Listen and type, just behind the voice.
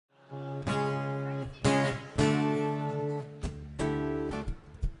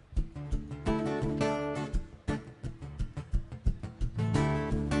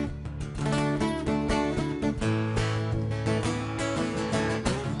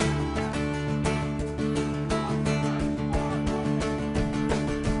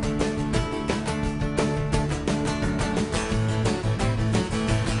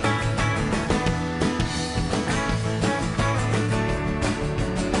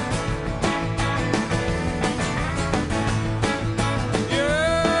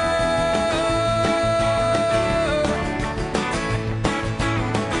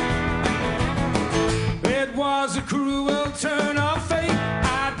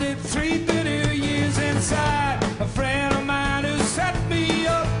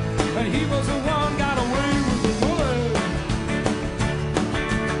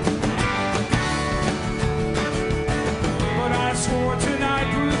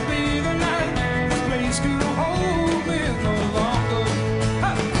place could hold me no longer.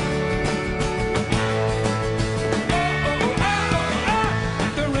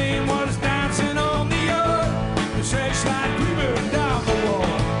 The rain was dancing on the earth, the searchlight gleaming down the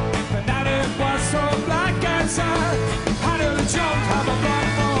wall. The night it was so black outside, I nearly jumped half a block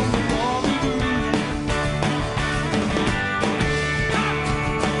from the wall.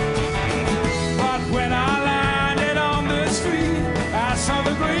 But when I landed on the street, I saw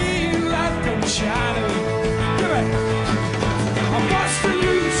the green light come shining. Give it. I'm busted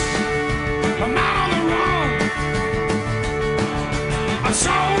loose, I'm out on the run. I'm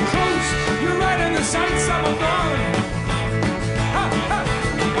so close, you're right in the sights of a gun.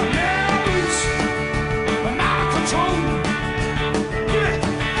 I'm now loose, I'm out of control. Give it.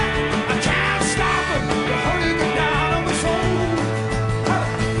 I can't stop it, you're hurting me down on the soul.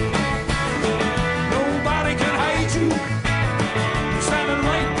 Nobody can hide you, I'm standing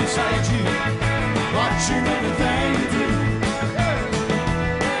right beside you, watching everything you do.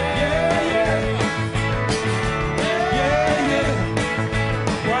 Yeah, yeah, yeah, yeah,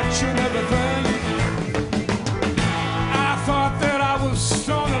 watching everything you do. I thought that I was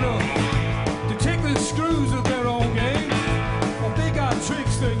strong enough to take the screws of their own game, but they got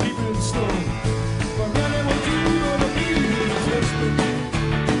tricks they keep in store. But really what you gonna be is just me.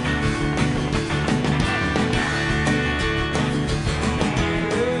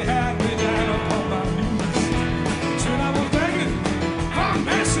 They had me down upon my knees, till I was begging for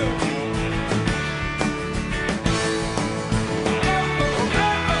mercy.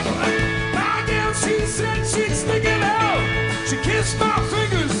 Again she said she'd stick it out. She kissed my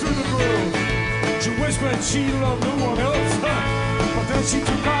fingers through the groove. She whispered she loved no one else, but then she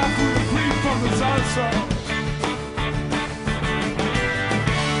took off with the cream from the salsa.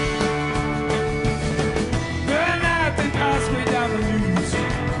 Then night they passed me down the news.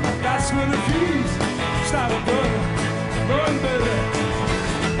 That's when the fuse started burning, burning, baby.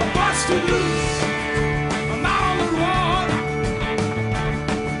 I busted loose.